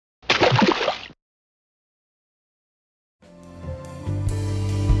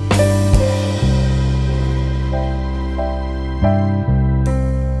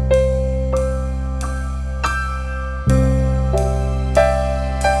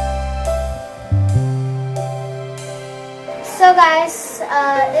So guys,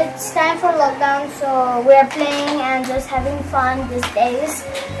 it's time for lockdown, so we're playing and just having fun these days.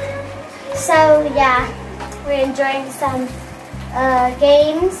 So yeah, we're enjoying some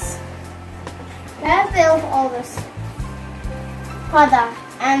games. I built all this product,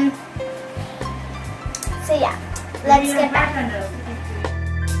 and so yeah, let's get back.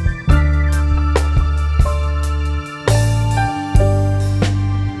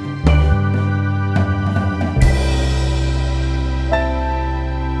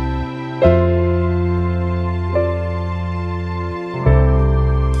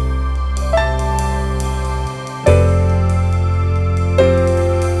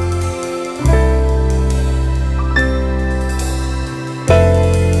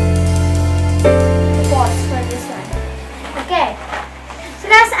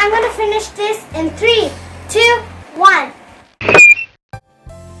 I'm going to finish this in 3, 2, 1.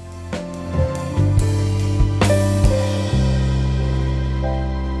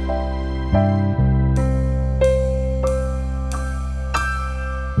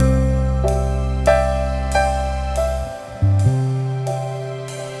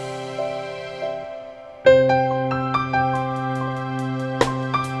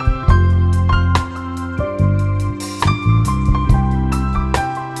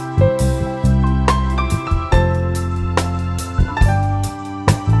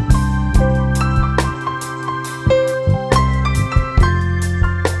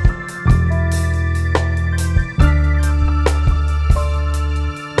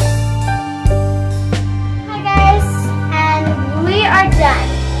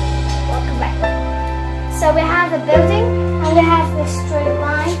 So we have the building and we have the straight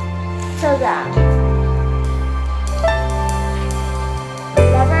line till down.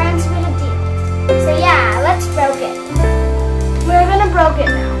 Never ends with a D. So yeah, let's broke it. We're gonna broke it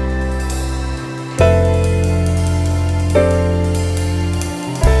now.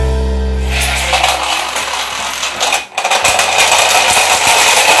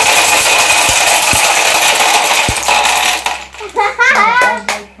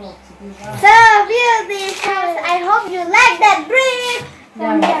 I hope you like that brick.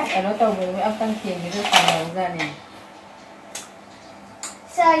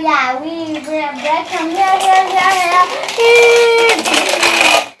 So yeah, we bring bread from here.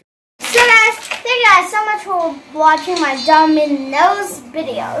 So guys, thank you guys so much for watching my Dominoes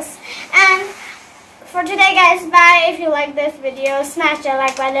videos. And for today guys, bye. If you like this video, smash the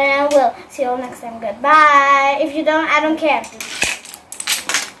like button and we'll see you next time. Goodbye. If you don't, I don't care.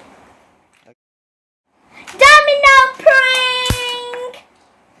 Domino prank!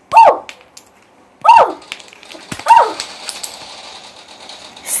 Ooh! Ooh! Ooh!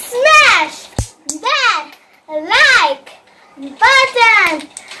 Smash that like button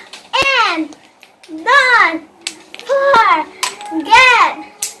and don't forget